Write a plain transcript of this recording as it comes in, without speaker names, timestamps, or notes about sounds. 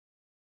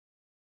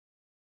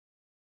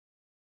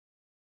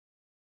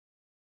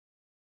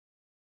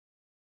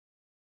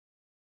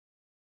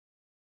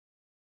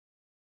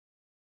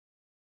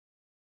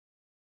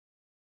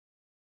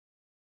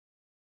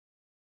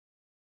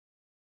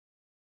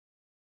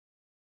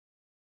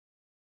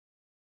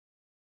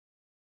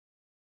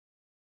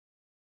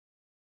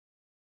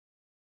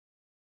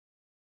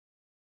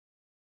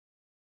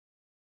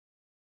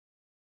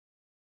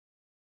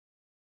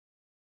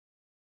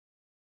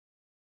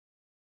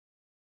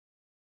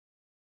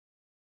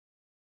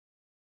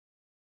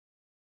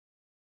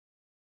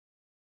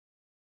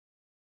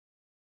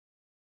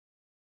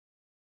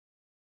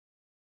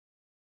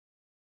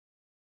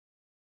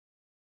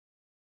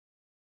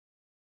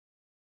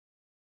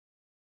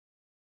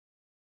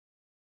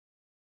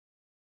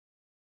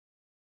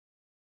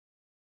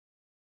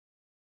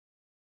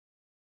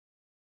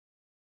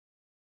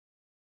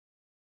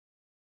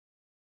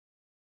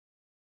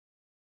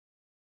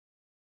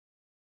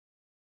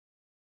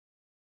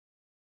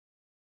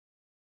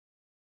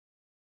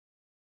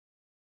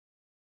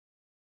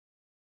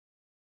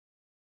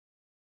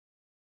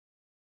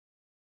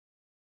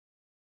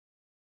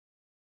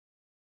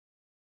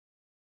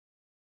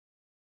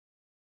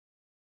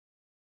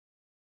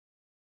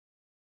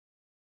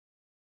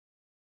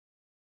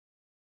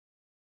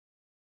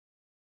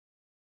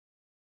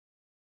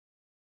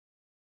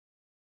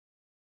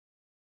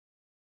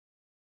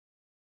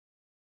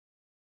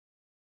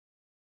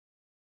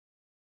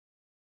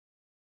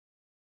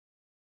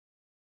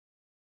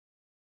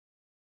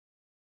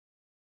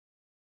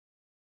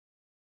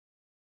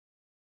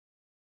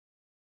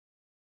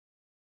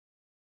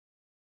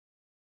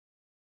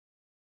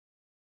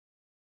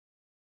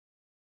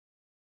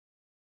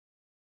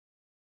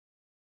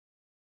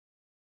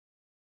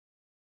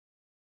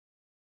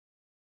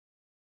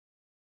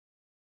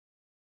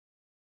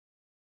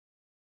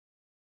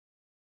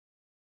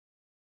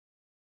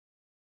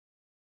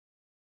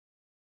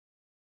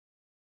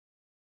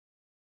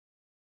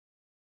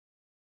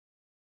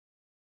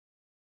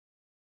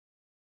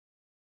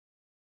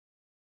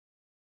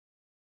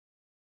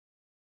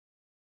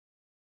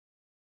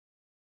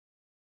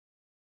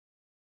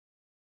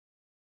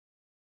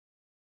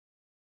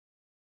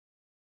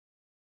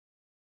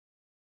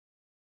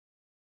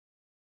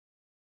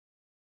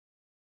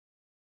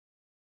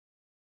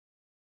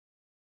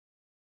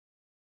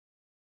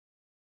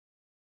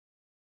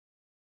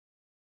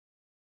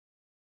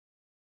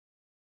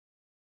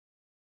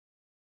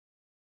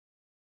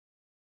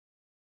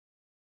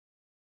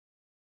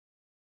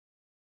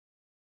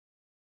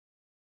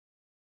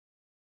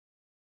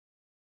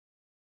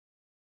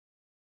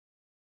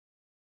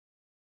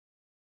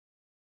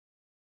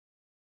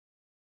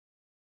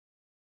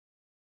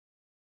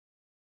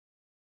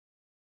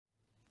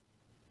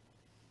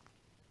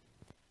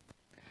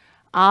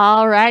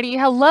Alrighty,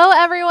 hello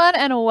everyone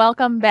and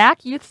welcome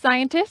back, youth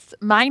scientists.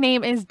 My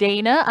name is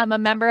Dana. I'm a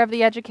member of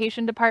the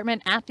education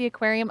department at the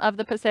Aquarium of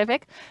the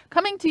Pacific,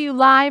 coming to you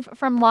live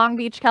from Long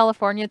Beach,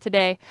 California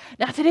today.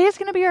 Now today is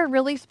going to be a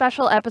really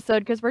special episode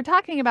because we're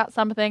talking about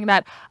something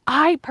that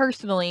I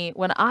personally,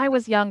 when I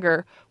was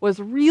younger, was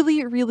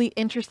really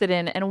interested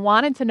in and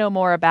wanted to know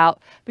more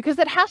about because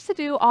it has to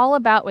do all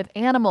about with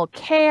animal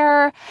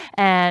care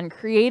and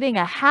creating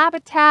a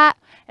habitat.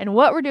 And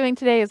what we're doing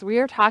today is we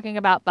are talking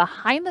about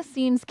behind the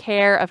scenes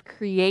care of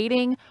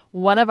creating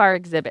one of our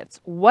exhibits.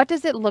 What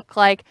does it look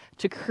like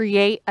to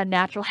create a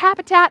natural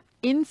habitat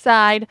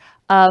inside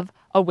of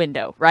a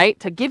window, right?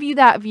 To give you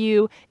that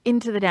view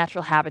into the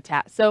natural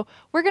habitat. So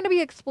we're going to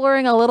be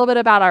exploring a little bit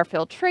about our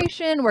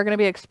filtration. We're going to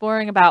be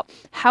exploring about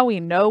how we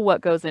know what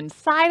goes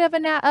inside of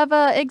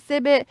a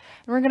exhibit.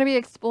 And we're going to be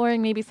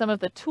exploring maybe some of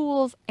the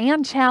tools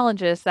and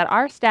challenges that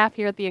our staff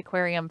here at the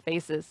aquarium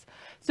faces.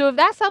 So if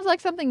that sounds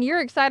like something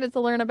you're excited to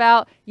learn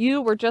about,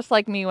 you were just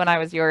like me when I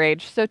was your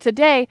age. So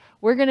today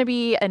we're going to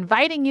be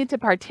inviting you to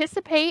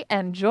participate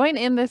and join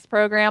in this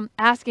program,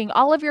 asking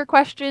all of your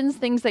questions,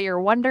 things that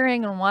you're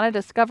wondering and want to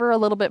discover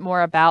a little bit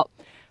more about.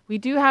 We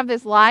do have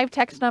this live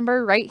text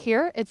number right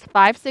here. It's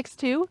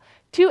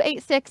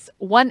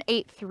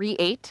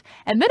 562-286-1838.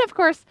 And then, of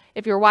course,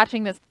 if you're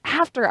watching this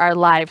after our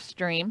live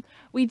stream,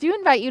 we do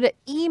invite you to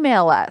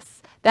email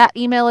us. That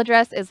email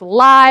address is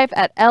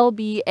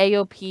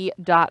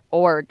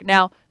live@lbaop.org.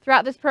 Now,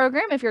 throughout this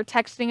program, if you're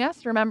texting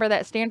us, remember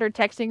that standard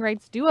texting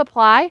rates do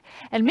apply,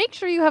 and make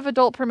sure you have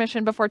adult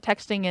permission before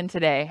texting in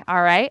today,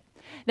 all right?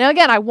 Now,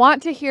 again, I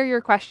want to hear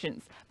your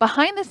questions.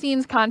 Behind the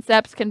scenes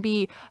concepts can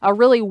be a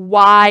really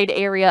wide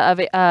area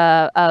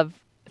of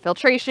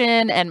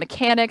filtration and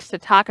mechanics to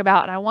talk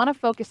about, and I want to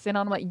focus in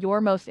on what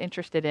you're most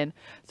interested in.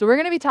 So we're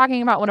going to be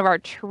talking about one of our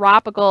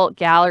tropical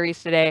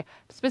galleries today,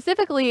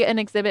 specifically an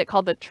exhibit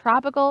called the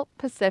Tropical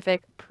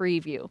Pacific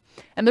Preview.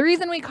 And the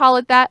reason we call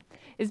it that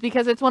is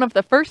because it's one of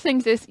the first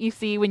things you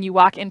see when you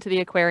walk into the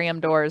aquarium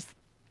doors.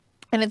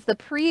 And it's the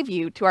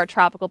preview to our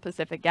Tropical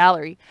Pacific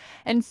Gallery.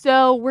 And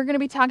so we're going to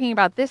be talking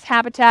about this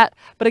habitat.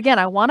 But again,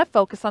 I want to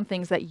focus on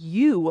things that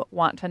you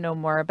want to know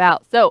more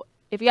about. So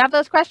if you have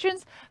those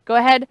questions, go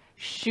ahead,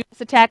 shoot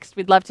us a text.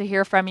 We'd love to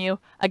hear from you.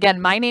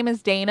 Again, my name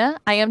is Dana.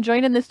 I am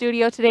joined in the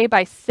studio today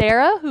by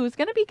Sarah, who's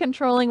going to be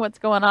controlling what's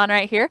going on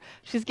right here.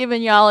 She's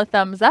giving y'all a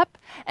thumbs up.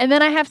 And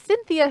then I have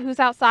Cynthia, who's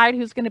outside,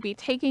 who's going to be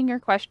taking your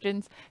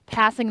questions,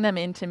 passing them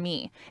in to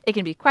me. It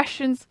can be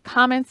questions,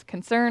 comments,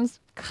 concerns,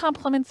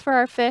 compliments for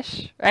our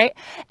fish, right?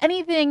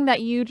 Anything that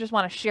you just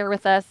want to share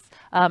with us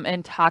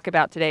and talk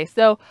about today.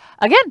 So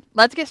again,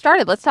 let's get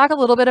started. Let's talk a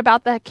little bit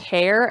about the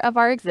care of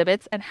our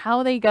exhibits and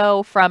how they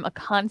go from a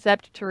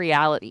concept to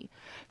reality.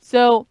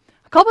 So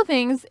a couple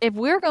things, if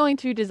we're going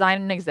to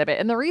design an exhibit,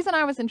 and the reason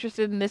I was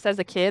interested in this as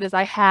a kid is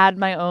I had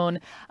my own,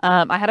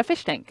 I had a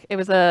fish tank. It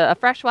was a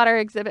freshwater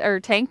exhibit or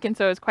tank, and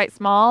so it was quite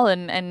small,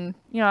 and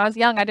you know, I was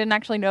young. I didn't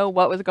actually know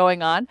what was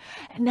going on.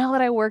 And now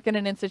that I work in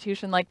an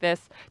institution like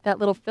this, that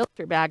little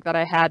filter bag that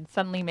I had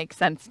suddenly makes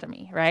sense to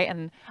me, right?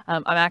 And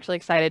I'm actually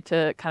excited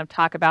to kind of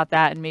talk about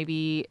that, and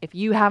maybe if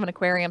you have an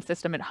aquarium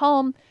system at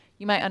home,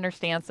 you might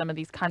understand some of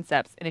these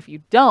concepts. And if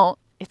you don't,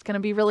 it's going to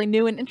be really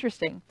new and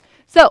interesting.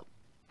 So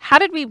how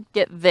did we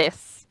get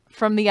this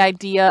from the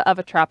idea of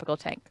a tropical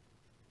tank?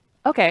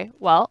 Okay,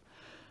 well,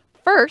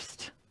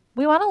 first,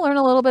 we want to learn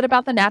a little bit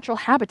about the natural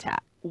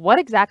habitat. What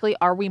exactly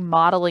are we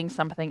modeling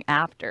something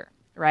after,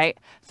 right?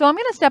 So I'm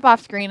going to step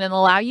off screen and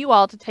allow you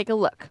all to take a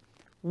look.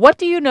 What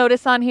do you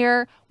notice on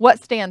here?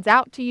 What stands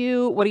out to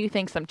you? What do you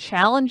think some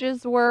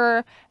challenges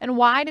were? And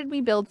why did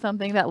we build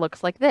something that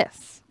looks like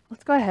this?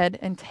 Let's go ahead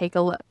and take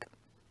a look.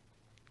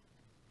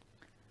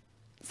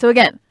 So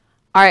again,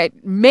 our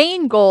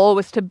main goal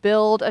was to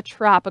build a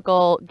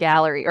tropical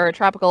gallery, or a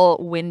tropical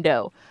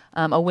window,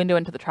 a window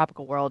into the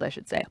tropical world, I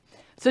should say.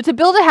 So to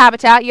build a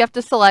habitat, you have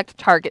to select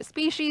target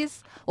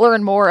species,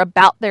 learn more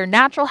about their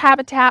natural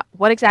habitat.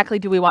 What exactly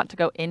do we want to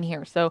go in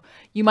here? So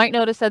you might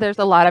notice that there's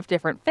a lot of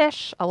different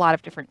fish, a lot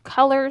of different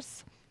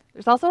colors.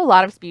 There's also a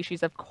lot of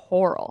species of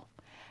coral.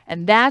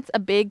 And that's a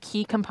big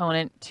key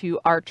component to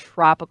our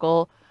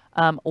tropical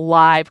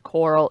live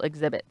coral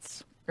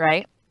exhibits,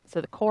 right? So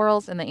the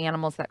corals and the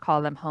animals that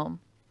call them home.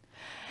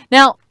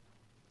 Now,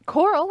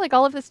 coral, like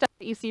all of this stuff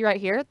that you see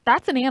right here,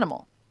 that's an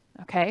animal.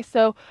 Okay,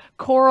 so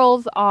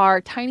corals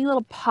are tiny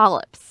little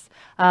polyps.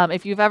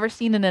 If you've ever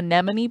seen an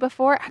anemone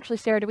before, actually,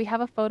 Sarah, do we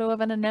have a photo of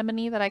an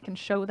anemone that I can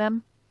show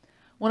them?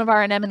 One of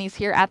our anemones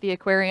here at the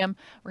aquarium,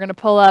 we're going to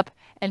pull up.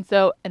 And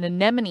so an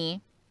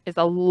anemone is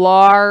a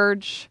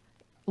larger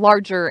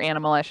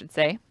animal, I should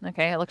say.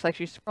 Okay, it looks like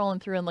she's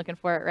scrolling through and looking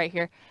for it right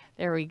here.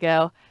 There we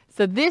go.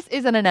 So this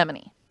is an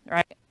anemone,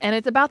 right? And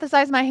it's about the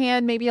size of my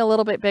hand, maybe a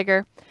little bit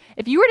bigger.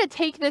 If you were to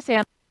take this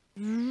animal,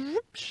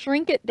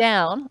 shrink it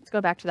down, let's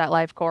go back to that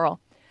live coral.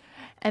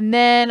 And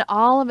then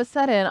all of a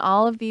sudden,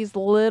 all of these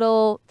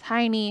little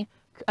tiny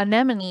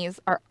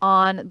anemones are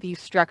on these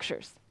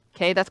structures.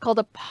 Okay, that's called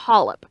a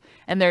polyp.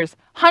 And there's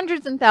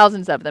hundreds and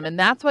thousands of them. And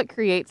that's what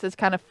creates this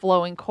kind of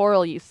flowing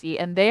coral you see.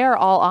 And they are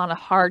all on a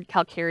hard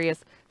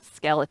calcareous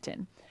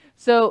skeleton.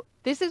 So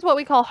this is what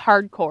we call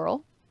hard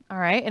coral. All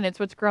right, and it's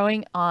what's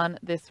growing on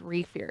this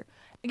reef here.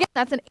 Again,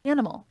 that's an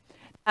animal.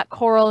 That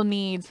coral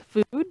needs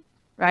food,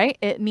 right?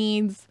 It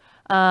needs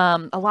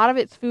a lot of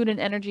its food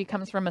and energy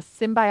comes from a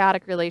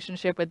symbiotic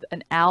relationship with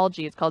an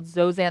algae. It's called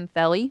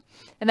zooxanthellae.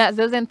 And that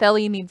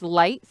zooxanthellae needs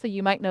light. So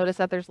you might notice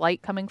that there's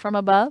light coming from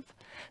above.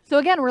 So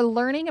again, we're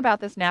learning about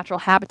this natural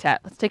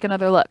habitat. Let's take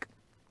another look.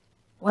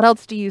 What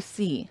else do you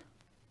see?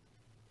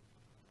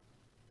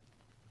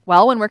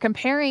 Well, when we're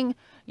comparing,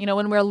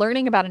 when we're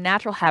learning about a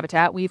natural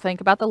habitat, we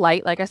think about the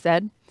light, like I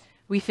said.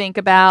 We think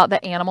about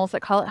the animals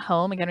that call it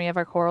home. Again, we have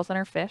our corals and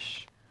our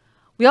fish.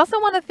 We also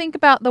want to think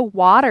about the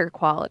water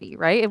quality,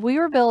 right? If we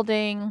were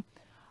building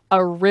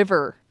a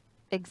river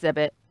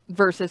exhibit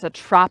versus a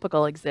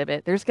tropical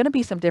exhibit, there's going to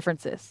be some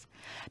differences.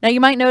 Now, you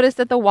might notice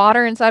that the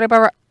water inside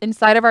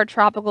of our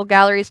tropical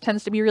galleries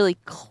tends to be really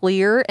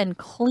clear and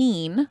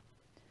clean,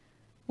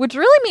 which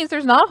really means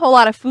there's not a whole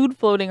lot of food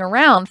floating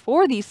around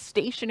for these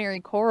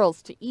stationary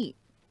corals to eat,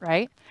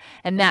 right?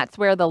 And that's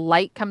where the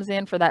light comes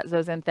in for that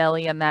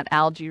zooxanthellae and that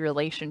algae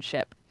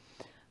relationship.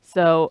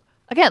 So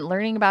again,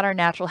 learning about our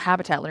natural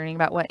habitat, learning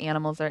about what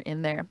animals are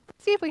in there.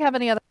 Let's see if we have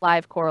any other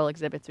live coral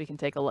exhibits we can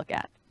take a look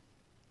at.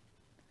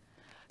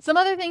 Some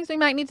other things we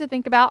might need to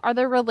think about are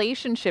the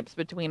relationships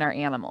between our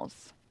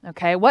animals.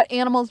 Okay, what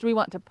animals do we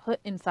want to put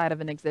inside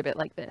of an exhibit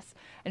like this?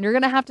 And you're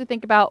going to have to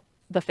think about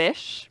the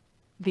fish,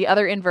 the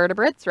other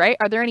invertebrates, right?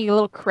 Are there any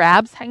little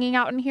crabs hanging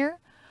out in here?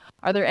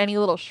 Are there any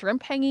little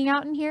shrimp hanging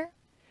out in here?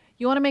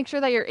 You want to make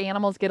sure that your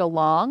animals get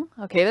along.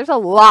 Okay, there's a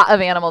lot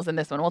of animals in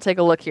this one. We'll take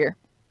a look here.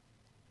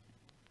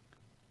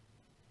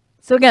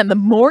 So again, the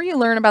more you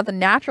learn about the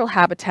natural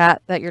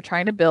habitat that you're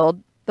trying to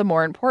build, the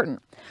more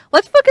important.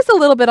 Let's focus a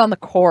little bit on the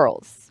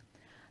corals.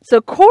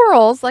 So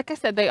corals, like I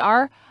said, they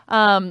are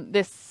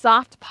this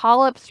soft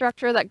polyp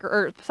structure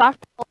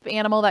soft polyp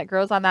animal that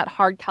grows on that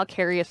hard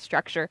calcareous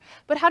structure.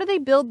 But how do they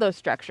build those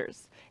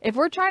structures? If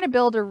we're trying to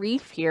build a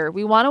reef here,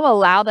 we want to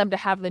allow them to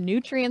have the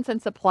nutrients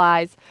and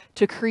supplies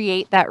to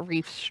create that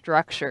reef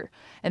structure.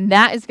 And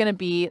that is going to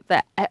be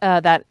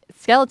that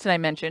skeleton I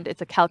mentioned.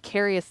 It's a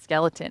calcareous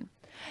skeleton.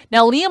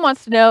 Now, Liam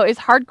wants to know, is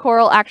hard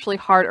coral actually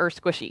hard or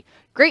squishy?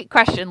 Great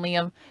question,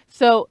 Liam.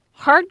 So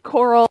hard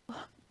coral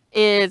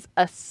is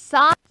a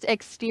soft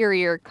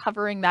exterior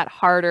covering that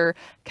harder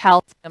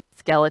calcium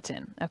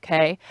skeleton,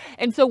 okay?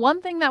 And so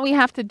one thing that we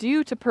have to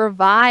do to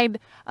provide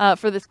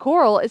for this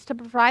coral is to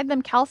provide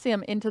them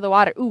calcium into the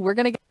water. Ooh, we're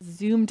going to get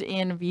zoomed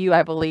in view,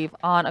 I believe,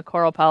 on a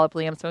coral polyp,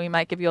 Liam, so we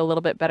might give you a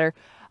little bit better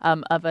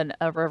of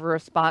a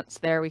response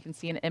there. We can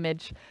see an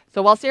image.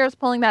 So while Sarah's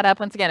pulling that up,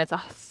 once again, it's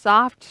a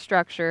soft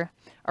structure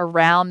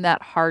around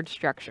that hard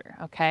structure,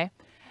 okay?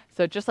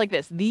 So just like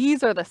this,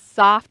 these are the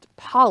soft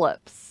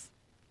polyps,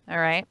 all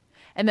right?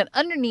 And then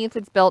underneath,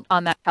 it's built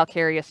on that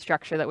calcareous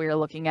structure that we were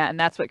looking at, and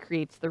that's what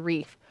creates the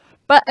reef.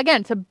 But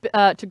again,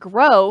 to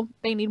grow,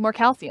 they need more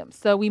calcium.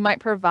 So we might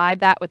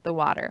provide that with the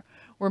water.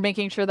 We're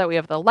making sure that we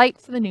have the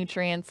lights, the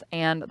nutrients,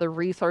 and the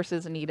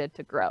resources needed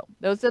to grow.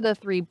 Those are the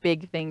three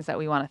big things that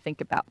we want to think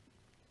about.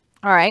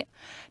 All right.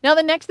 Now,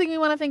 the next thing we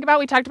want to think about,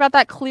 we talked about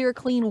that clear,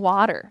 clean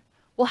water.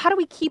 Well, how do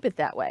we keep it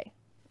that way?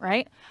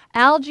 Right?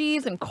 Algae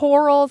and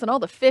corals and all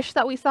the fish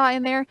that we saw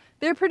in there,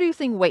 they're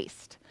producing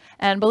waste.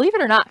 And believe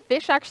it or not,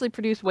 fish actually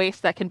produce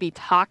waste that can be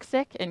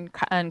toxic in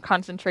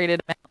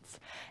concentrated amounts.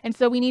 And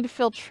so we need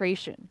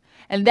filtration.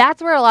 And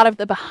that's where a lot of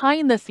the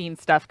behind the scenes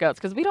stuff goes,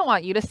 because we don't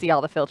want you to see all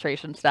the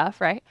filtration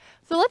stuff, right?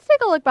 So let's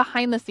take a look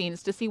behind the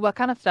scenes to see what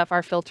kind of stuff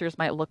our filters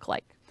might look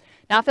like.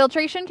 Now,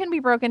 filtration can be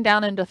broken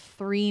down into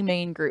three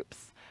main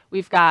groups.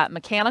 We've got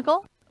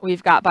mechanical,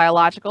 we've got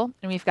biological,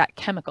 and we've got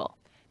chemical.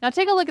 Now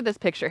take a look at this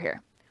picture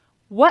here.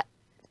 What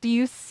do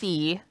you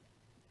see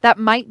that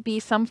might be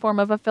some form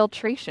of a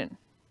filtration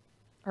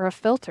or a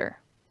filter?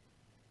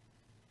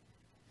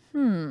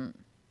 Yeah,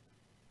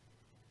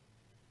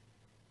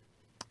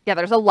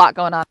 there's a lot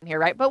going on here,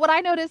 right? But what I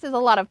notice is a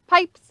lot of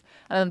pipes.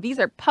 These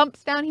are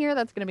pumps down here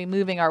that's going to be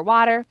moving our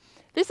water.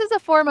 This is a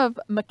form of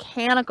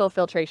mechanical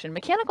filtration.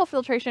 Mechanical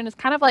filtration is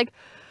kind of like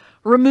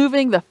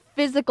removing the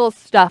physical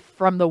stuff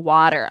from the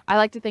water. I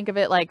like to think of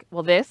it like,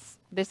 well, this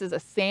is a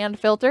sand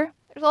filter.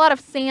 There's a lot of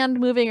sand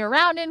moving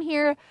around in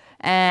here,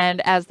 and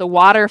as the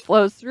water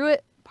flows through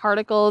it,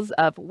 particles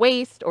of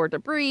waste or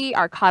debris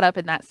are caught up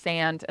in that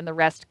sand, and the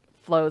rest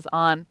flows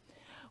on.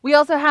 We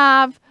also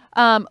have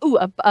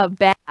a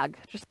bag,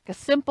 just like a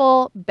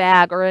simple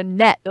bag or a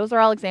net. Those are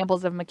all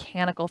examples of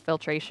mechanical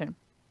filtration.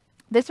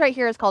 This right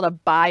here is called a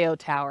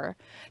biotower.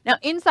 Now,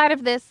 inside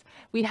of this,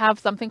 we have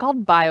something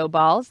called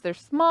bioballs. They're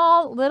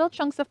small little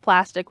chunks of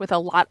plastic with a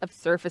lot of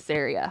surface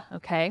area,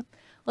 okay?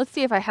 Let's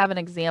see if I have an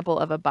example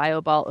of a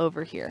bioball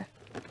over here.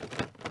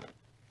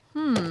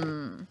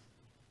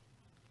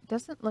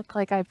 Doesn't look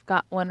like I've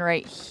got one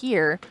right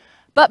here.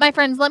 But my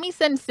friends, let me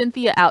send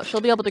Cynthia out.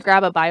 She'll be able to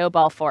grab a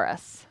bioball for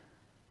us.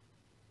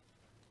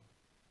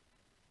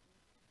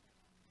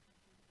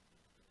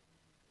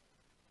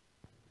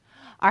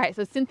 All right,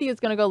 so Cynthia's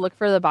going to go look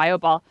for the bio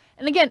ball.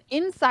 And again,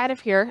 inside of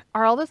here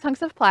are all those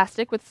hunks of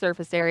plastic with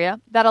surface area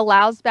that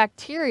allows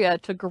bacteria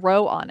to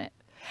grow on it.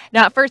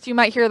 Now, at first you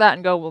might hear that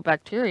and go, well,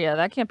 bacteria,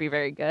 that can't be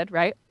very good,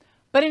 right?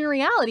 But in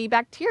reality,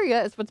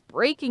 bacteria is what's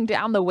breaking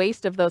down the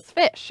waste of those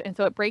fish. And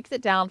so it breaks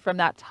it down from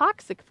that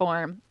toxic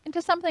form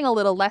into something a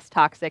little less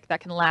toxic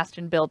that can last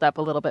and build up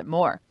a little bit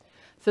more.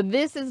 So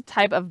this is a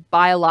type of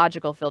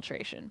biological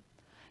filtration.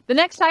 The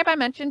next type I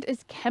mentioned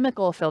is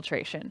chemical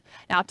filtration.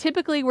 Now,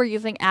 typically we're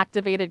using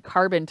activated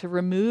carbon to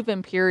remove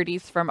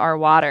impurities from our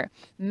water.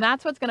 And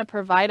that's what's going to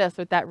provide us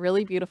with that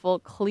really beautiful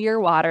clear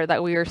water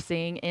that we are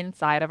seeing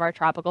inside of our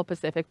tropical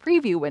Pacific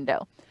preview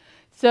window.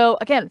 So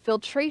again,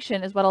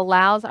 filtration is what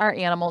allows our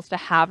animals to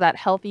have that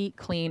healthy,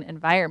 clean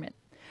environment.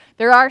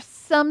 There are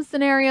some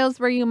scenarios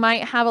where you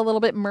might have a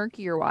little bit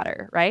murkier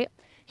water, right?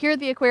 Here at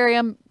the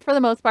aquarium, for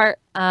the most part,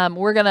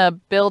 we're going to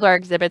build our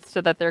exhibits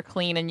so that they're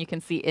clean and you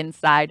can see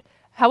inside.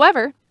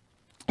 However,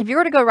 if you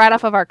were to go right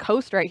off of our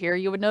coast right here,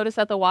 you would notice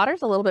that the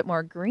water's a little bit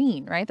more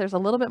green, right? There's a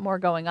little bit more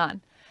going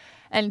on.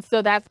 And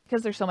so that's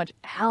because there's so much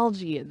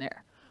algae in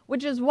there,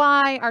 which is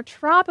why our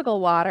tropical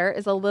water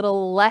is a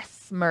little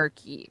less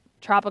murky.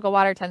 Tropical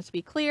water tends to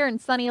be clear and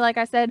sunny, like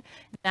I said.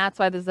 That's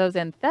why the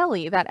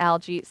zooxanthellae, that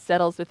algae,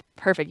 settles with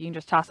perfect. You can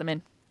just toss them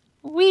in.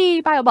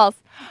 Wee, bio balls.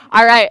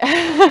 All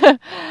right.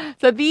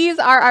 So these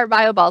are our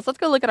bio balls. Let's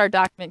go look at our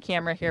document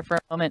camera here for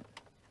a moment.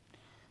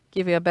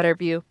 Give you a better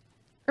view.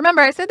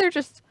 Remember, I said they're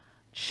just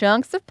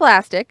chunks of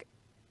plastic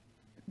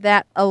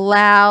that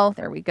allow,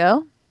 there we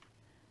go,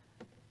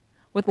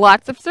 with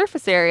lots of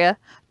surface area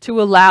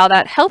to allow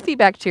that healthy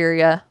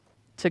bacteria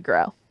to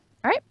grow. All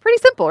right, pretty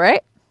simple,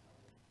 right?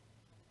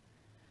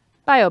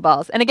 Bio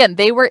balls. And again,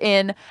 they were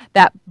in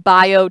that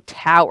bio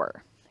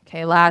tower.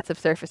 Okay, lots of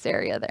surface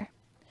area there.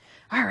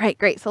 All right,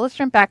 great. So let's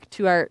jump back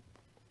to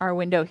our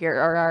window here,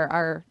 or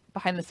our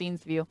behind the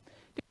scenes view.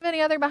 Do you have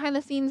any other behind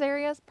the scenes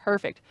areas?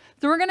 Perfect.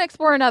 So we're going to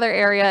explore another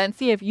area and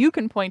see if you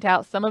can point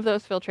out some of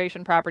those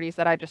filtration properties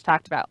that I just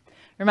talked about.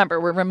 Remember,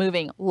 we're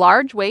removing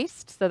large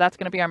waste, so that's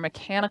going to be our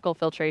mechanical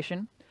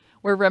filtration.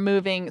 We're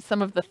removing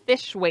some of the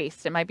fish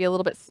waste. It might be a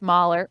little bit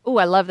smaller. Oh,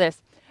 I love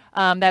this.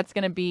 That's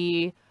going to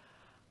be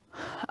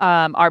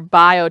our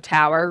bio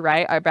tower,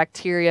 right? Our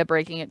bacteria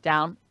breaking it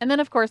down. And then,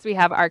 of course, we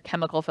have our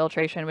chemical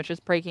filtration, which is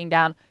breaking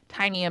down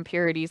tiny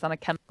impurities on a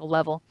chemical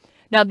level.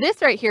 Now,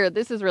 this right here,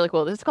 this is really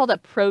cool. This is called a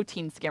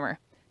protein skimmer.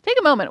 Take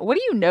a moment. What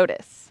do you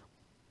notice?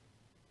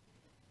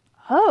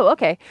 Oh,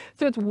 okay.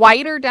 So it's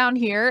whiter down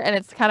here, and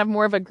it's kind of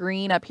more of a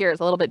green up here.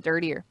 It's a little bit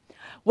dirtier.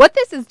 What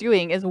this is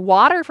doing is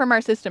water from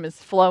our system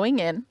is flowing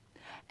in,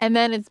 and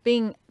then it's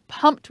being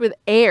pumped with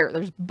air.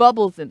 There's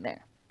bubbles in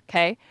there,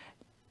 okay?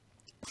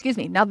 Excuse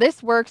me. Now,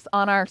 this works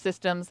on our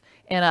systems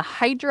in a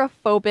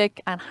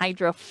hydrophobic and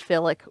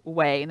hydrophilic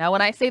way. Now,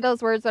 when I say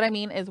those words, what I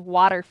mean is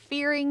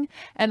water-fearing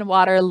and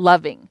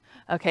water-loving.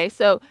 Okay,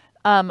 so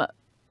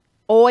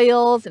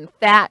oils and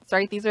fats,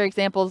 right? These are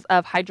examples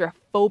of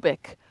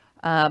hydrophobic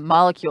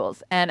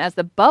molecules. And as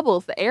the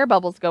bubbles, the air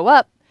bubbles go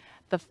up,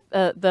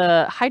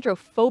 the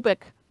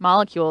hydrophobic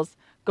molecules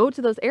go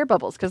to those air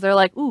bubbles because they're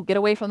like, ooh, get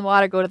away from the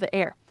water, go to the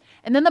air.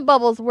 And then the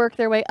bubbles work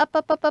their way up,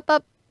 up, up, up,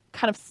 up,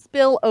 kind of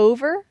spill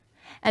over.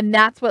 And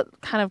that's what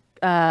kind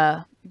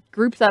of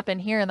groups up in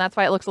here. And that's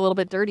why it looks a little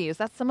bit dirty. Is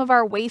that's some of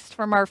our waste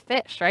from our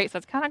fish, right? So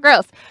it's kind of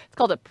gross. It's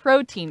called a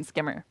protein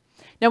skimmer.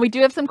 Now, we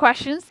do have some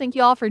questions. Thank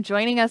you all for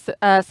joining us,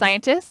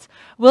 scientists.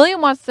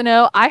 William wants to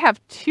know, I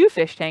have 2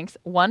 fish tanks,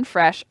 one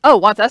fresh. Oh,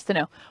 wants us to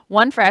know,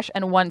 one fresh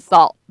and one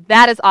salt.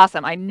 That is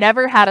awesome. I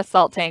never had a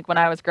salt tank when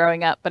I was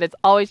growing up, but it's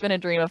always been a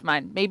dream of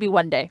mine. Maybe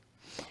one day.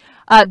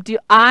 Do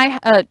I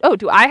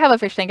have a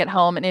fish tank at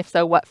home? And if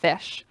so, what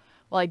fish?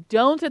 Well, I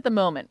don't at the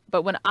moment,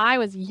 but when I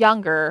was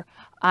younger,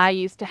 I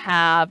used to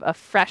have a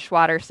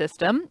freshwater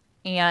system,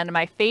 and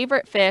my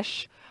favorite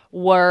fish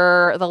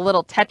were the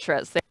little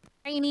tetras. They're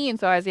tiny, and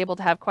so I was able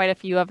to have quite a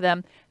few of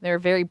them. They're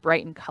very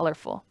bright and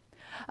colorful.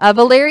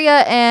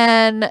 Valeria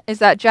and is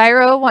that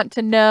Gyro want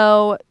to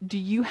know, do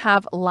you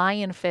have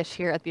lionfish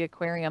here at the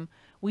aquarium?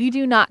 We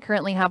do not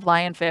currently have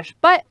lionfish,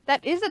 but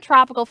that is a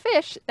tropical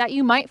fish that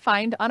you might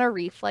find on a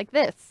reef like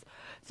this.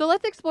 So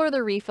let's explore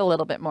the reef a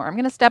little bit more. I'm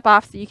going to step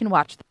off so you can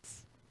watch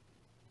this.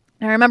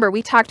 Now remember,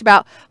 we talked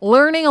about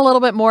learning a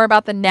little bit more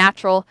about the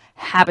natural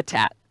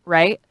habitat,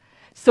 right?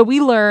 So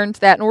we learned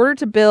that in order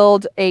to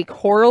build a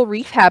coral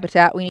reef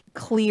habitat, we need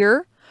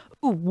clear,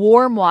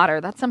 warm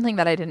water. That's something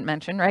that I didn't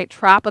mention, right?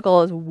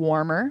 Tropical is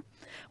warmer.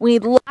 We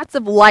need lots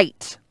of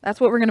light.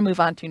 That's what we're going to move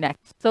on to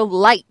next. So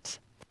light.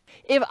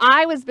 If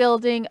I was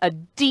building a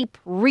deep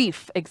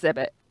reef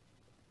exhibit,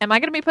 am I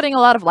going to be putting a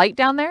lot of light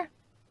down there?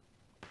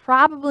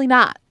 Probably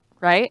not,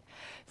 right?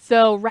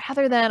 So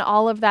rather than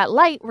all of that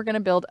light, we're going to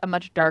build a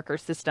much darker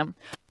system.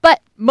 But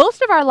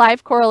most of our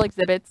live coral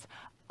exhibits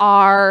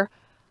are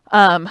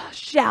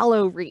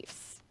shallow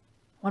reefs.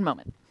 One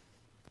moment.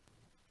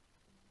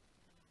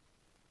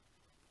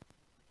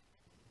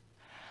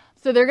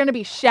 So they're going to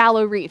be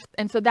shallow reefs.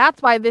 And so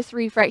that's why this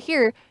reef right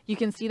here, you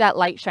can see that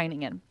light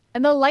shining in.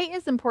 And the light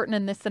is important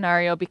in this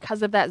scenario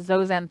because of that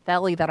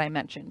zooxanthellae that I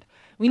mentioned.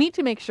 We need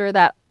to make sure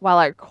that while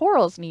our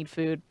corals need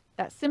food,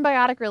 that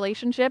symbiotic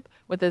relationship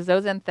with the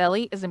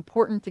zooxanthellae is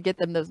important to get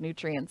them those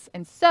nutrients.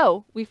 And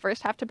so we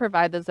first have to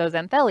provide the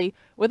zooxanthellae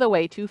with a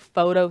way to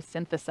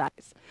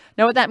photosynthesize.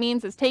 Now what that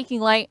means is taking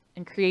light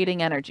and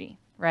creating energy,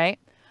 right?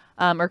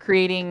 Or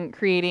creating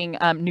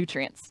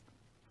nutrients.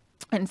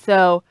 And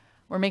so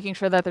we're making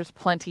sure that there's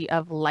plenty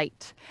of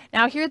light.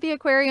 Now here at the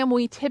aquarium,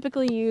 we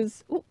typically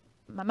use,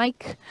 my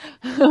mic,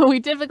 we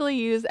typically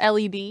use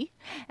LED,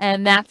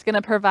 and that's going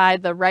to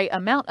provide the right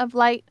amount of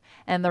light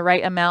and the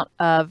right amount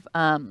of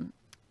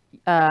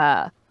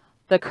the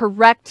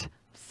correct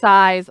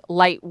size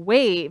light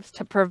waves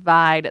to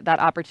provide that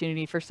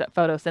opportunity for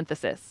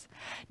photosynthesis.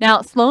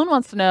 Now, Sloan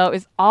wants to know,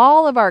 is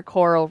all of our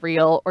coral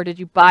real, or did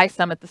you buy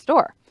some at the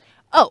store?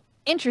 Oh,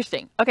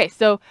 interesting. Okay,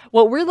 so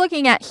what we're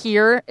looking at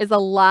here is a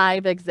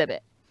live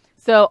exhibit.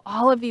 So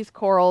all of these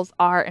corals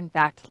are in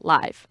fact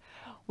live.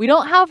 We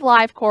don't have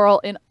live coral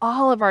in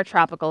all of our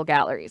tropical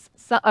galleries,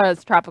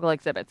 tropical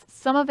exhibits.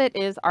 Some of it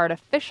is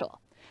artificial.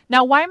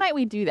 Now, why might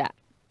we do that?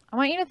 I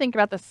want you to think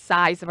about the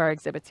size of our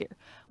exhibits here.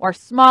 Our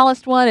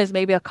smallest one is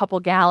maybe a couple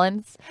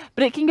gallons,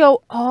 but it can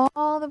go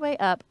all the way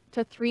up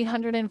to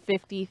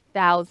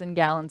 350,000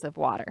 gallons of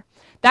water.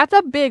 That's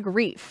a big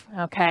reef,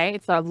 okay?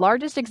 It's our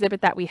largest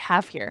exhibit that we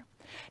have here.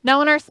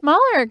 Now, in our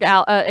smaller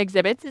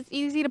exhibits, it's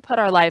easy to put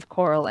our live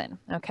coral in,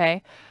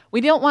 okay?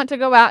 We don't want to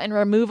go out and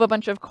remove a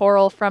bunch of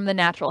coral from the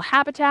natural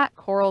habitat.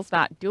 Coral's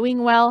not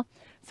doing well.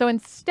 So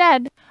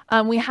instead,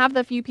 we have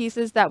the few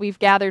pieces that we've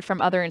gathered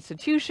from other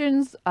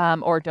institutions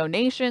or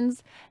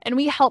donations, and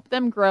we help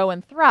them grow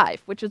and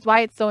thrive, which is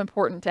why it's so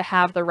important to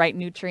have the right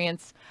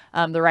nutrients,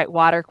 the right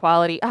water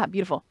quality.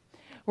 Beautiful.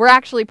 We're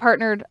actually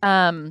partnered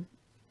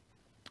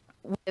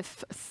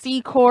with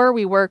Seacore.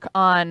 We work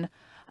on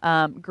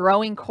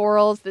growing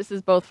corals. This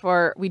is both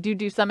for, we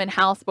do some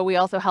in-house, but we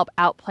also help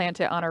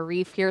outplant it on a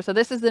reef here. So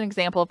this is an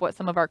example of what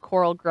some of our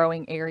coral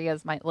growing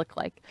areas might look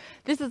like.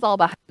 This is all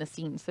behind the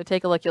scenes. So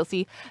take a look. You'll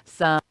see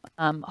some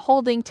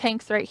holding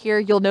tanks right here.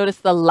 You'll notice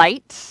the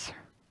light,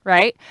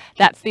 right?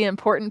 That's the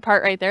important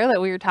part right there that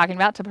we were talking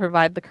about to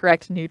provide the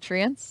correct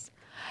nutrients.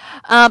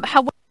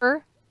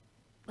 However,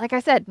 like I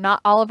said,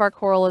 not all of our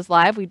coral is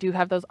live. We do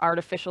have those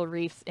artificial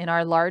reefs in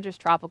our largest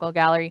tropical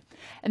gallery.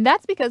 And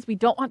that's because we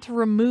don't want to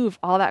remove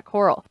all that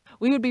coral.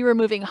 We would be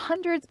removing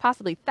hundreds,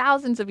 possibly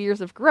thousands of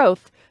years of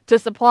growth to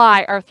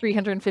supply our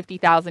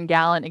 350,000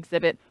 gallon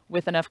exhibit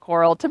with enough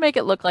coral to make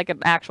it look like an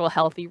actual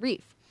healthy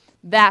reef.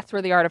 That's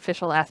where the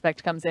artificial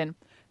aspect comes in.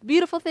 The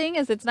beautiful thing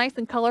is it's nice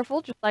and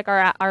colorful, just like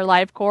our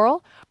live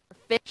coral.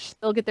 Fish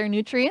still get their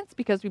nutrients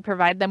because we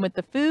provide them with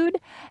the food,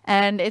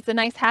 and it's a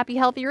nice, happy,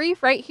 healthy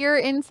reef right here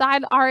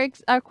inside our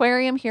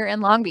aquarium here in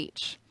Long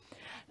Beach.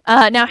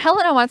 Now,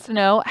 Helena wants to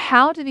know,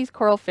 how do these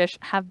coral fish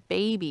have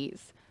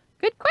babies?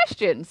 Good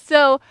question.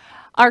 So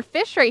our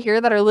fish right here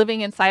that are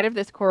living inside of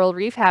this coral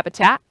reef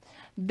habitat,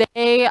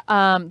 they,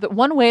 the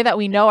one way that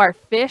we know our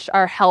fish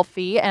are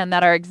healthy and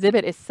that our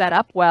exhibit is set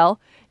up well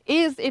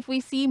is if we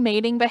see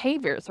mating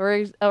behaviors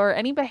or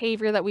any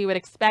behavior that we would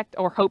expect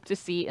or hope to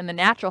see in the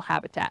natural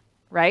habitat.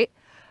 Right?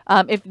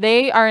 If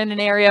they are in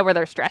an area where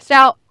they're stressed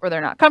out or they're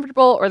not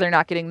comfortable or they're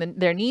not getting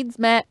their needs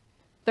met,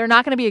 they're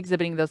not going to be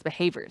exhibiting those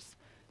behaviors.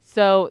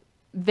 So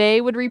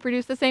they would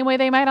reproduce the same way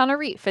they might on a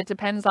reef. It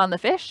depends on the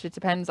fish. It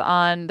depends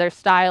on their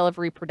style of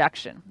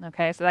reproduction.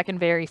 Okay, so that can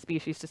vary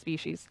species to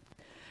species.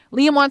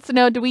 Liam wants to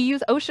know, do we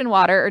use ocean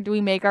water or do we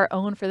make our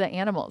own for the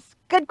animals?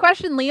 Good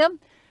question, Liam.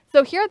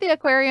 So here at the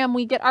aquarium,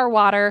 we get our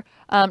water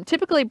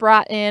typically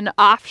brought in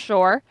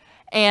offshore.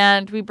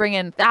 And we bring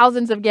in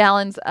thousands of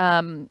gallons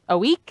a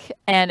week,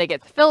 and it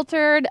gets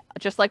filtered,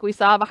 just like we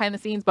saw behind the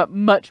scenes, but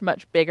much,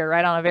 much bigger,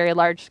 right, on a very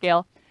large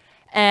scale.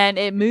 And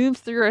it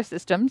moves through our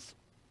systems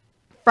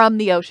from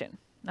the ocean.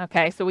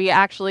 Okay, so we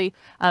actually,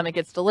 it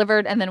gets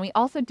delivered, and then we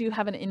also do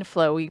have an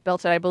inflow. We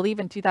built it, I believe,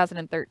 in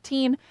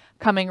 2013,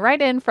 coming right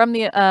in from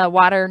the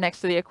water next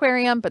to the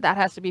aquarium, but that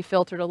has to be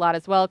filtered a lot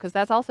as well, because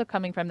that's also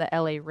coming from the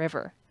LA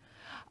River.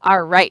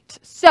 All right,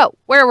 so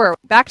where were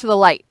we? Back to the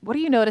light. What do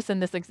you notice in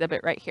this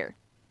exhibit right here?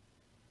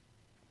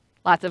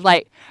 Lots of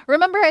light.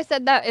 Remember I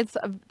said that it's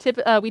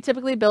we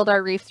typically build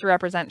our reefs to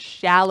represent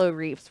shallow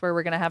reefs where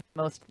we're going to have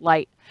the most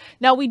light.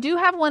 Now we do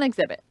have one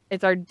exhibit.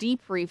 It's our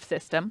deep reef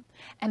system.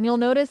 And you'll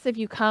notice if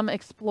you come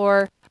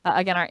explore,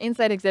 again, our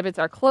inside exhibits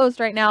are closed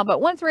right now, but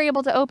once we're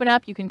able to open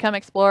up, you can come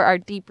explore our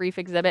deep reef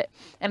exhibit,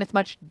 and it's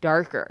much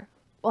darker.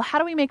 Well, how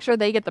do we make sure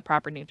they get the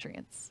proper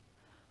nutrients?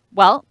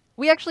 Well,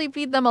 we actually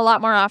feed them a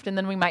lot more often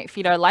than we might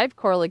feed our live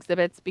coral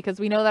exhibits because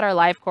we know that our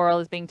live coral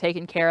is being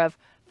taken care of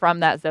from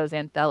that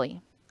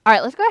zooxanthellae. All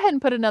right, let's go ahead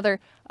and put another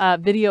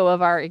video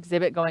of our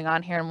exhibit going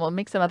on here, and we'll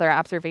make some other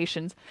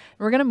observations. And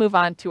we're going to move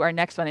on to our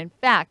next one. In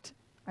fact,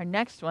 our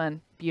next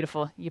one,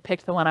 beautiful. You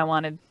picked the one I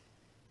wanted.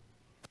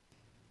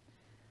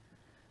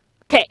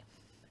 Okay,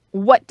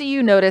 what do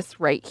you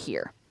notice right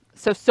here?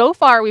 So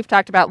far we've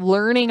talked about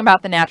learning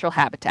about the natural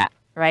habitat,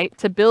 right?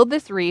 To build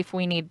this reef,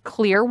 we need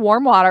clear,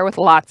 warm water with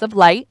lots of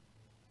light.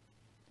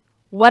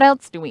 What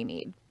else do we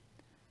need?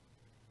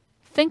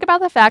 think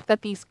about the fact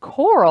that these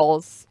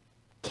corals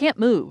can't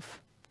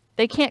move.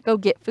 They can't go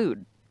get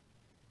food.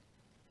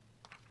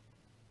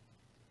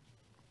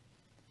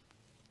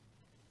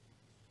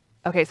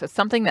 Okay, so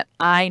something that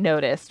I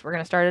noticed, we're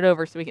going to start it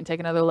over so we can take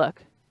another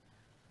look.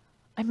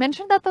 I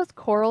mentioned that those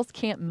corals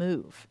can't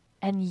move,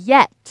 and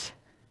yet,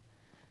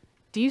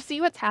 do you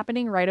see what's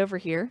happening right over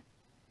here?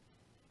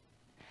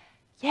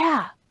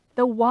 Yeah,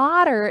 the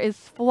water is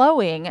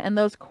flowing and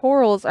those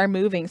corals are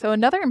moving. So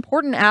another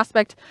important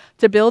aspect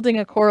to building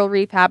a coral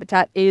reef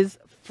habitat is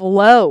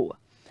flow.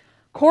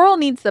 Coral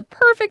needs the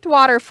perfect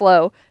water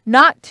flow,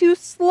 not too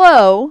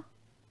slow,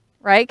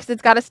 right? Because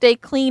it's got to stay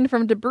clean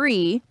from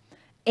debris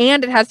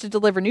and it has to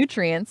deliver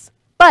nutrients,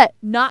 but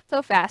not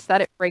so fast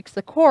that it breaks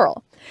the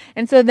coral.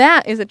 And so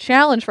that is a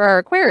challenge for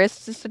our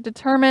aquarists, is to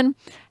determine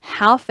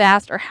how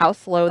fast or how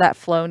slow that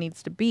flow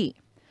needs to be.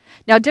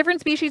 Now, different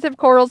species of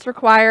corals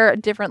require a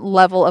different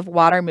level of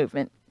water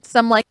movement.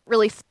 Some like it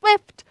really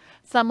swift,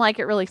 some like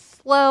it really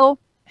slow.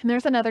 And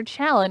there's another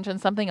challenge and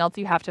something else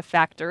you have to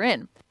factor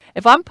in.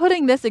 If I'm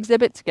putting this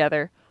exhibit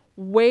together,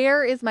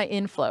 where is my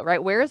inflow,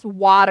 right? Where is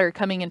water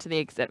coming into the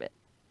exhibit?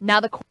 Now,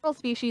 the coral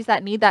species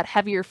that need that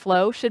heavier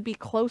flow should be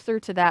closer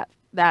to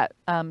that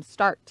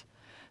start.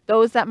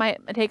 Those that might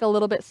take a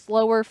little bit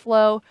slower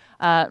flow,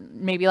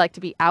 maybe like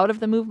to be out of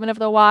the movement of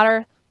the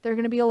water, they're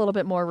going to be a little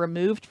bit more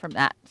removed from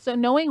that. So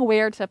knowing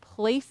where to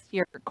place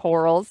your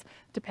corals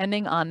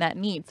depending on that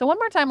need. So one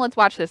more time, let's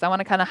watch this. I want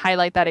to kind of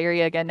highlight that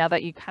area again now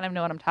that you kind of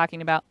know what I'm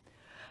talking about.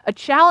 A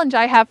challenge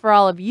I have for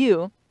all of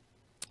you,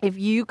 if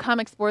you come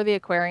explore the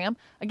aquarium,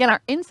 again,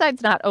 our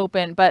inside's not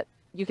open, but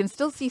you can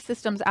still see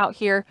systems out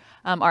here.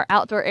 Our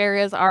outdoor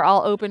areas are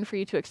all open for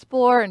you to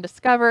explore and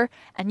discover,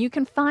 and you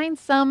can find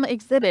some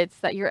exhibits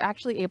that you're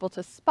actually able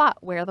to spot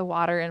where the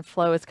water and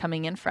flow is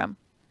coming in from.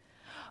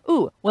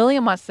 Ooh,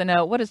 William wants to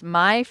know, what is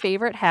my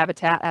favorite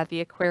habitat at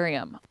the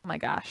aquarium? Oh my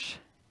gosh.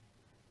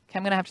 Okay,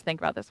 I'm going to have to think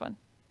about this one.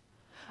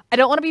 I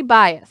don't want to be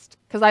biased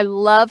because I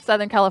love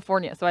Southern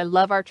California. So I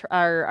love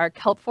our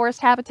kelp forest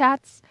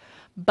habitats,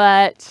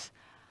 but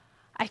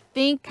I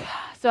think,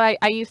 so I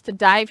used to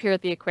dive here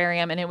at the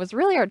aquarium, and it was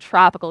really our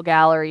tropical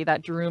gallery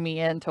that drew me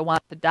in to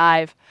want to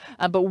dive.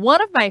 But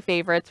one of my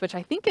favorites, which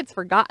I think it's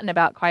forgotten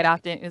about quite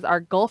often, is our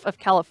Gulf of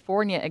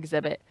California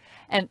exhibit.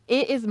 And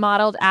it is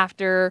modeled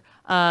after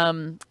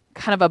kind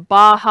of a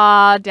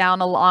Baja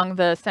down along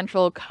the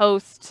central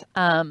coast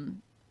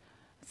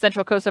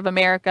of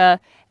America.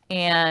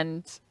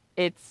 And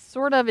it's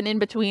sort of an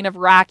in-between of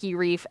rocky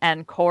reef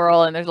and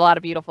coral, and there's a lot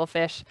of beautiful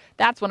fish.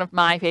 That's one of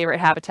my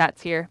favorite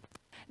habitats here.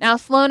 Now,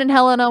 Sloan and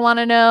Helena want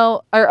to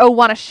know, or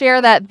want to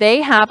share that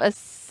they have a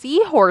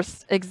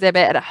seahorse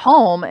exhibit at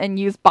home and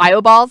use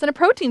bioballs and a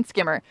protein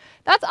skimmer.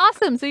 That's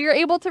awesome. So you're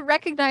able to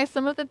recognize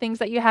some of the things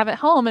that you have at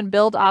home and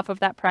build off of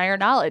that prior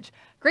knowledge.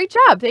 Great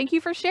job. Thank you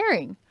for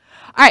sharing.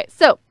 All right.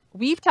 So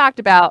we've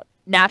talked about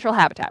natural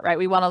habitat, right?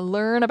 We want to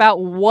learn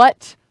about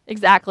what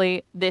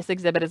exactly this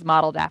exhibit is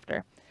modeled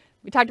after.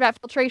 We talked about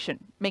filtration,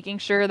 making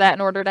sure that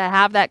in order to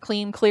have that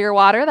clean, clear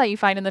water that you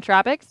find in the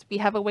tropics, we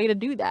have a way to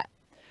do that.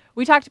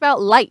 We talked about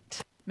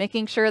light,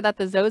 making sure that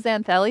the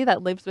zooxanthellae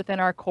that lives within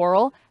our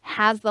coral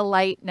has the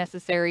light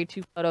necessary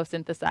to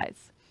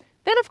photosynthesize.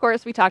 Then, of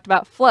course, we talked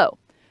about flow.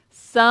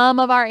 Some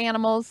of our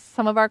animals,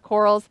 some of our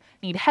corals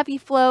need heavy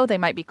flow. They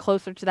might be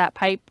closer to that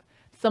pipe.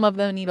 Some of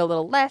them need a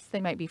little less. They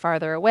might be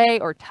farther away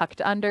or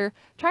tucked under,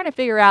 trying to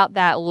figure out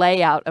that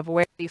layout of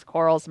where these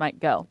corals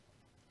might go.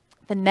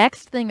 The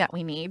next thing that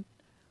we need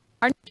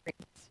are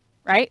nutrients.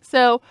 Right?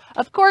 So,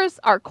 of course,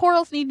 our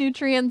corals need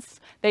nutrients.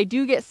 They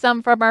do get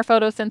some from our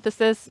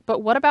photosynthesis, but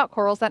what about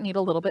corals that need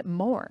a little bit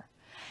more?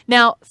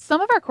 Now, some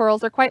of our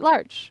corals are quite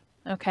large,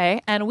 okay?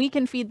 And we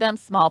can feed them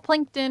small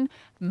plankton,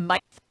 mysid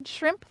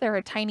shrimp. They're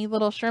a tiny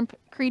little shrimp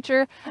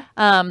creature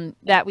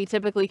that we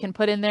typically can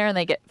put in there, and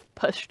they get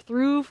pushed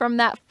through from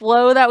that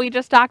flow that we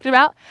just talked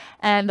about.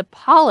 And the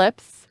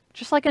polyps,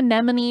 just like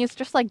anemones,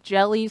 just like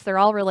jellies, they're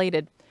all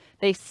related.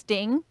 They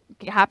sting,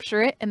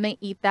 capture it, and they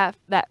eat that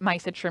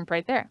mysid shrimp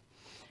right there.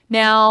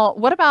 Now,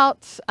 what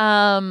about,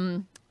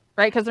 right,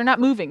 because they're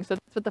not moving, so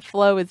that's what the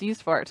flow is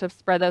used for, to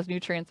spread those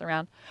nutrients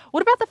around.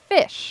 What about the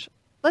fish?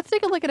 Let's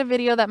take a look at a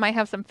video that might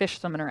have some fish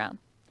swimming around.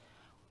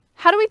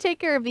 How do we take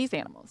care of these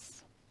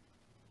animals,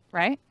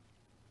 right?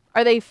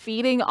 Are they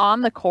feeding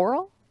on the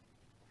coral?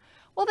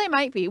 Well, they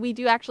might be. We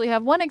do actually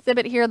have one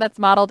exhibit here that's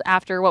modeled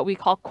after what we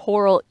call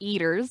coral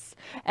eaters,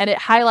 and it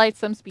highlights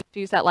some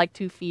species that like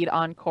to feed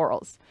on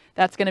corals.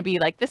 That's going to be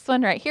like this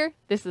one right here.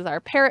 This is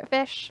our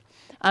parrotfish.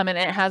 And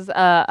it has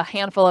a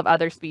handful of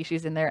other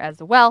species in there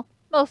as well,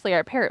 mostly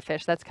our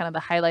parrotfish. That's kind of the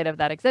highlight of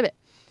that exhibit.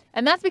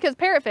 And that's because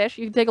parrotfish,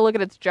 you can take a look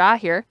at its jaw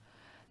here.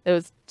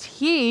 Those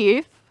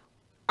teeth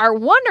are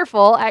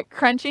wonderful at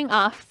crunching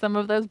off some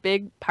of those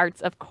big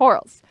parts of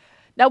corals.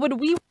 Now, would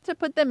we want to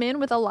put them in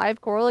with a live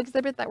coral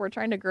exhibit that we're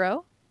trying to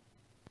grow?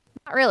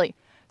 Not really.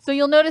 So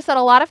you'll notice that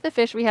a lot of the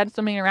fish we had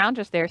swimming around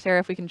just there, Sarah,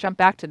 if we can jump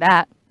back to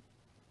that,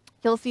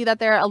 you'll see that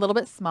they're a little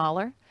bit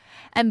smaller.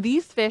 And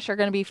these fish are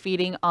going to be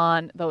feeding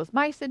on those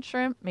mysid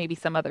shrimp, maybe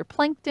some other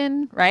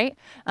plankton, right?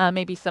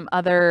 Maybe some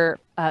other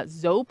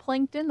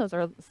zooplankton. Those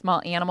are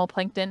small animal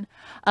plankton.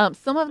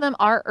 Some of them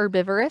are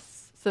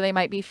herbivorous, so they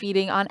might be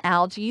feeding on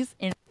algae.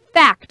 In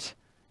fact,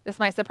 this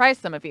might surprise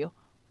some of you.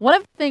 One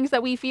of the things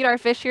that we feed our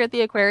fish here at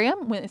the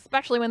aquarium,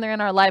 especially when they're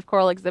in our live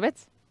coral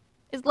exhibits,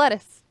 is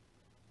lettuce.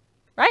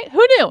 Right?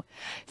 Who knew?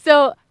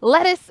 So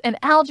lettuce and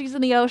algae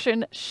in the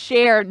ocean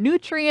share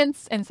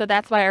nutrients. And so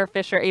that's why our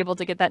fish are able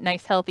to get that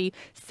nice, healthy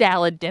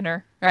salad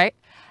dinner, right?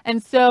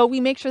 And so we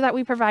make sure that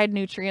we provide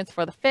nutrients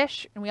for the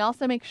fish. And we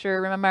also make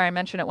sure, remember I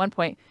mentioned at one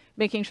point,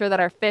 making sure that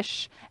our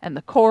fish and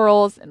the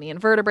corals and the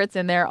invertebrates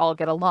in there all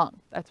get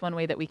along. That's one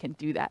way that we can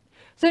do that.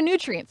 So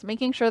nutrients,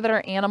 making sure that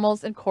our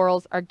animals and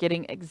corals are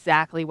getting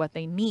exactly what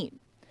they need.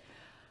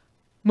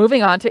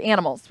 Moving on to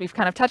animals. We've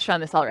kind of touched on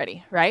this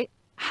already, right?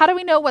 How do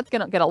we know what's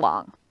going to get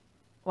along?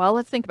 Well,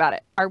 let's think about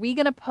it. Are we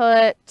going to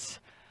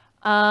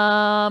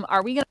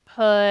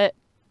put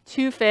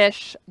two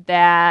fish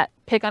that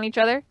pick on each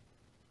other?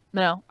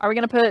 No. Are we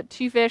going to put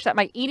two fish that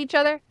might eat each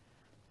other?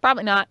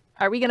 Probably not.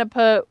 Are we going to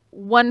put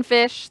one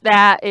fish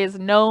that is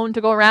known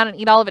to go around and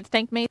eat all of its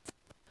tank mates?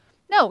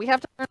 No, we have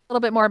to learn a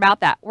little bit more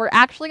about that. We're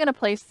actually going to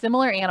place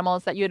similar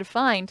animals that you would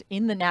find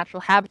in the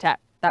natural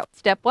habitat. That was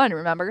step one,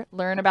 remember?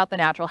 Learn about the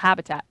natural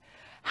habitat.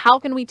 How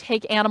can we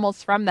take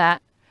animals from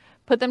that,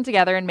 put them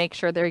together, and make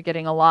sure they're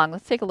getting along?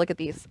 Let's take a look at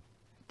these.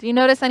 Do you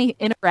notice any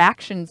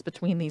interactions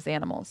between these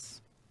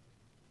animals?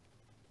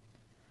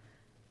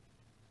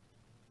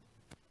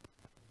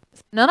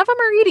 None of them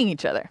are eating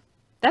each other.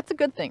 That's a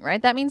good thing,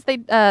 right? That means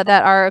that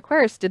our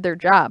aquarists did their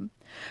job.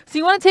 So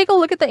you want to take a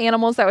look at the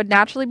animals that would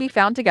naturally be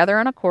found together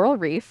on a coral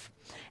reef.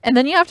 And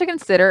then you have to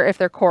consider if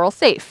they're coral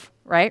safe,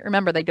 right?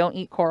 Remember, they don't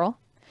eat coral.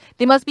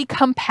 They must be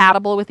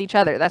compatible with each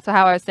other. That's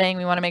how I was saying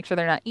we want to make sure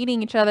they're not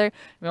eating each other.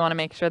 We want to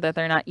make sure that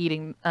they're not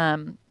eating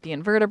the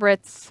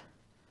invertebrates.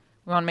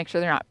 We want to make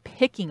sure they're not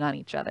picking on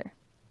each other.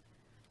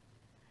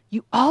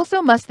 You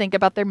also must think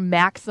about their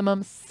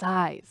maximum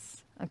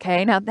size.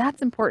 Okay, now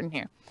that's important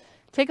here.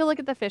 Take a look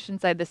at the fish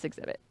inside this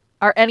exhibit.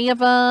 Are any of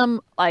them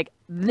like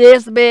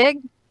this big?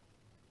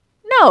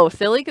 No,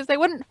 silly, because they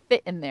wouldn't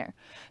fit in there.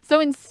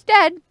 So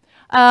instead,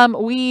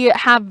 we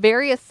have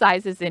various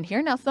sizes in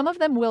here. Now, some of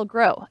them will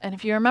grow. And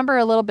if you remember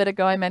a little bit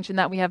ago, I mentioned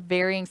that we have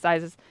varying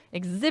sizes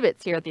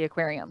exhibits here at the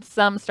aquarium.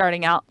 Some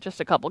starting out just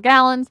a couple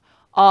gallons,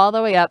 all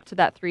the way up to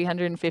that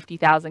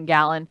 350,000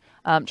 gallon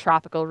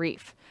tropical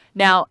reef.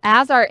 Now,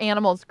 as our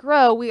animals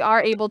grow, we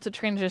are able to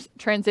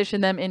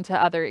transition them into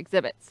other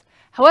exhibits.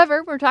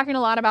 However, we're talking a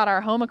lot about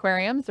our home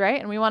aquariums, right?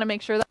 And we want to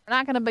make sure that we're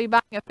not going to be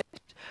buying a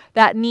fish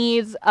that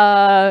needs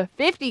a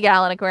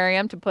 50-gallon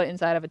aquarium to put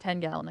inside of a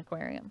 10-gallon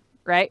aquarium,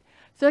 right?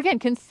 So again,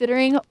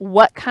 considering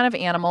what kind of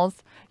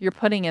animals you're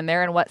putting in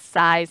there and what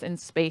size and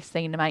space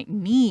they might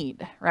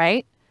need,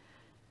 right?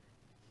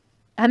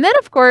 And then,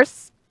 of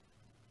course,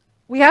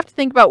 we have to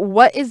think about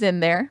what is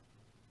in there,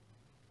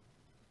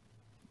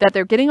 that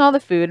they're getting all the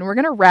food, and we're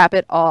going to wrap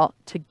it all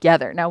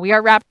together. Now, we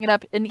are wrapping it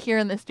up in here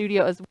in the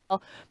studio as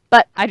well,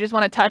 but I just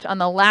want to touch on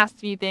the last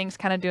few things,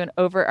 kind of do an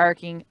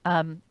overarching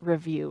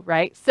review,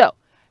 right? So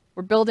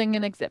we're building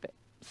an exhibit.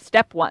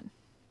 Step one,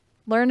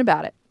 learn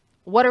about it.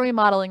 What are we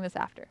modeling this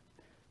after?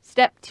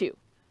 Step two,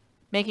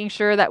 making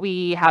sure that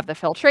we have the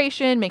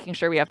filtration, making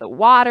sure we have the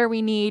water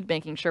we need,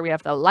 making sure we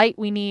have the light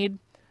we need.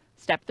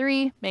 Step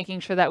three,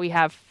 making sure that we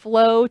have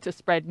flow to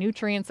spread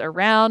nutrients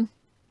around.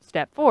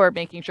 Step four,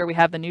 making sure we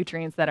have the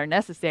nutrients that are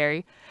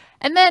necessary.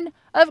 And then,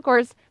 of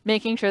course,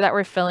 making sure that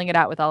we're filling it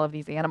out with all of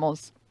these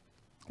animals.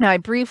 Now, I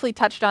briefly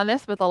touched on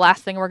this, but the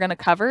last thing we're going to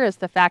cover is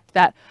the fact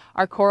that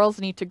our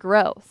corals need to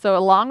grow. So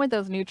along with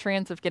those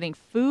nutrients of getting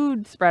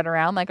food spread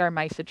around, like our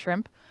mysid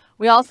shrimp,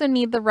 we also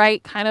need the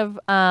right kind of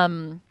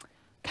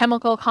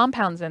chemical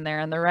compounds in there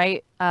and the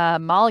right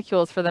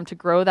molecules for them to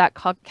grow that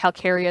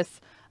calcareous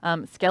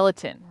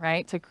skeleton,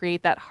 right, to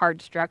create that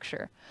hard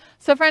structure.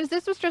 So friends,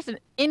 this was just an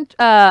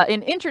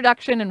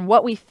introduction and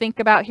what we think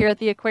about here at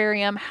the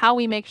aquarium, how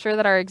we make sure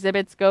that our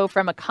exhibits go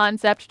from a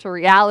concept to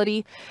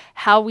reality,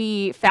 how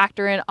we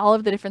factor in all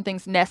of the different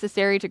things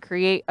necessary to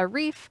create a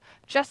reef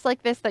just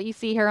like this that you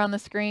see here on the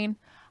screen.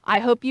 I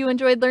hope you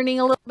enjoyed learning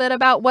a little bit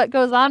about what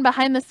goes on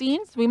behind the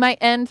scenes. We might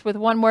end with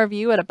one more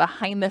view at a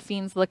behind the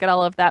scenes look at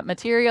all of that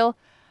material.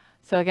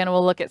 So again,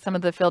 we'll look at some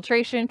of the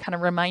filtration, kind of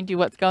remind you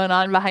what's going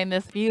on behind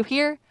this view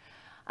here.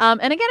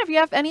 And again, if you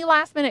have any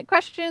last minute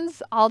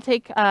questions, I'll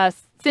take,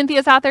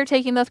 Cynthia's out there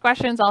taking those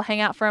questions. I'll hang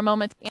out for a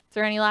moment to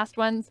answer any last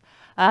ones.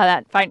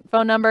 That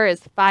phone number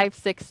is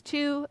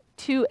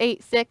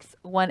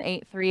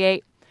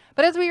 562-286-1838.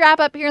 But as we wrap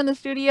up here in the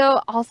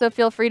studio, also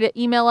feel free to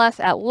email us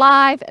at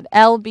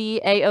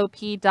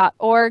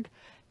live@lbaop.org.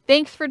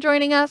 Thanks for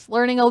joining us,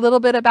 learning a little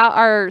bit about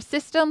our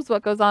systems,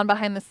 what goes on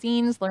behind the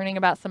scenes, learning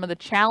about some of the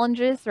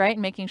challenges, right?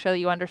 And making sure that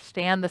you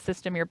understand the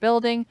system you're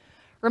building.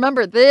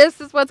 Remember, this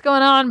is what's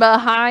going on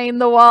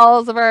behind the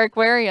walls of our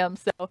aquarium.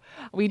 So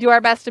we do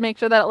our best to make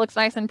sure that it looks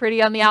nice and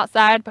pretty on the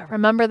outside, but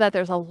remember that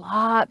there's a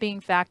lot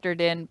being factored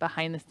in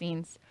behind the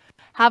scenes.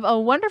 Have a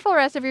wonderful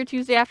rest of your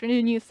Tuesday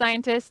afternoon, you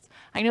scientists.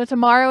 I know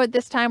tomorrow at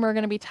this time we're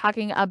going to be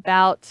talking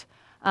about,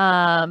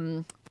 let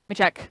me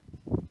check,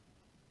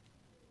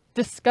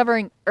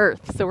 discovering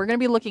Earth. So we're going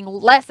to be looking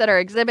less at our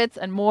exhibits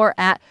and more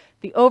at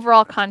the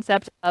overall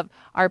concept of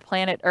our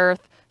planet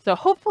Earth. So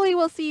hopefully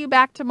we'll see you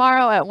back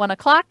tomorrow at 1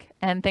 o'clock.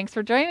 And thanks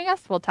for joining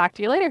us. We'll talk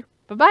to you later.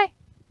 Bye-bye.